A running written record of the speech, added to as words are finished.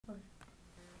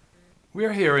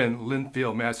We're here in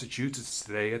Lynnfield, Massachusetts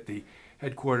today at the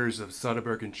headquarters of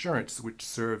Soderberg Insurance, which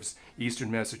serves eastern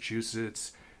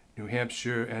Massachusetts, New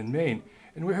Hampshire, and Maine.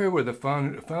 And we're here with the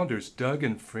founders, Doug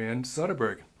and Fran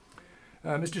Soderberg.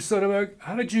 Mr. Soderberg,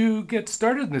 how did you get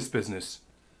started in this business?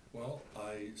 Well,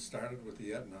 I started with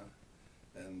the Aetna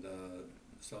and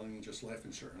selling just life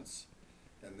insurance,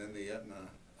 and then the Aetna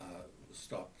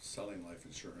stopped selling life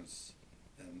insurance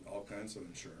and all kinds of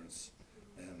insurance,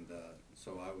 and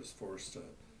so I was forced to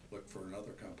look for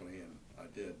another company, and I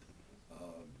did.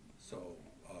 So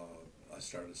I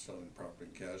started selling property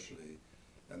and casualty,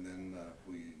 and then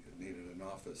we needed an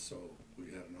office, so we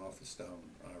had an office down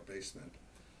in our basement.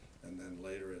 And then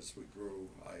later, as we grew,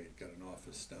 I got an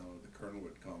office down at the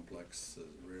Kernwood complex,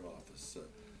 a real office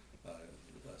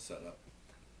set up,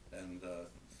 and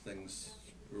things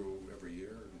grew every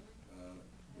year, and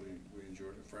we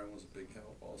enjoyed it. Fran was a big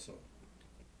help also.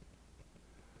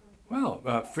 Well,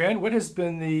 Fran, what has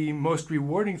been the most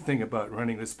rewarding thing about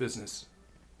running this business?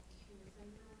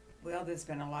 Well, there's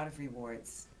been a lot of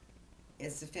rewards.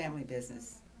 It's a family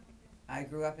business. I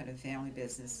grew up in a family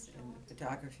business in the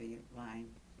photography line.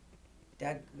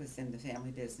 Doug was in the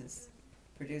family business,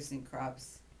 producing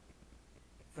crops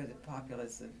for the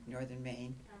populace of northern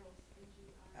Maine.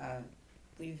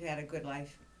 We've had a good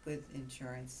life with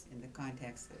insurance, and the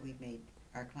contacts that we've made.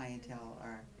 Our clientele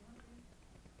are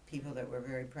people that we're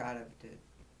very proud of to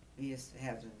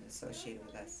have them associated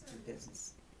with us in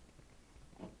business.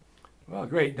 Well,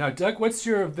 great. Now, Doug, what's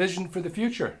your vision for the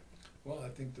future? Well, I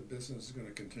think the business is going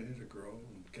to continue to grow,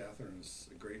 and Catherine is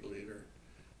a great leader,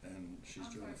 and she's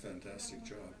doing a fantastic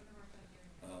job.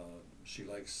 She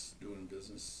likes doing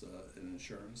business in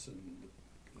insurance, and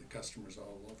the customers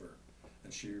all love her.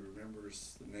 And she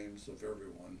remembers the names of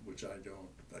everyone, which I don't.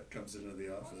 That comes into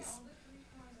the office.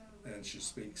 And she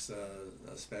speaks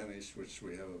Spanish, which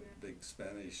we have a big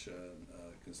Spanish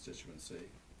constituency.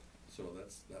 So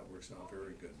that works out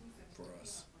very good for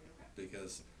us,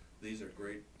 because these are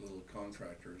great little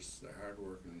contractors. They're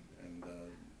hardworking, and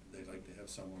they like to have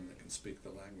someone that can speak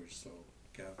the language. So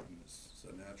Catherine is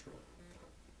a natural.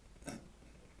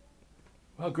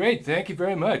 Well, great. Thank you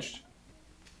very much.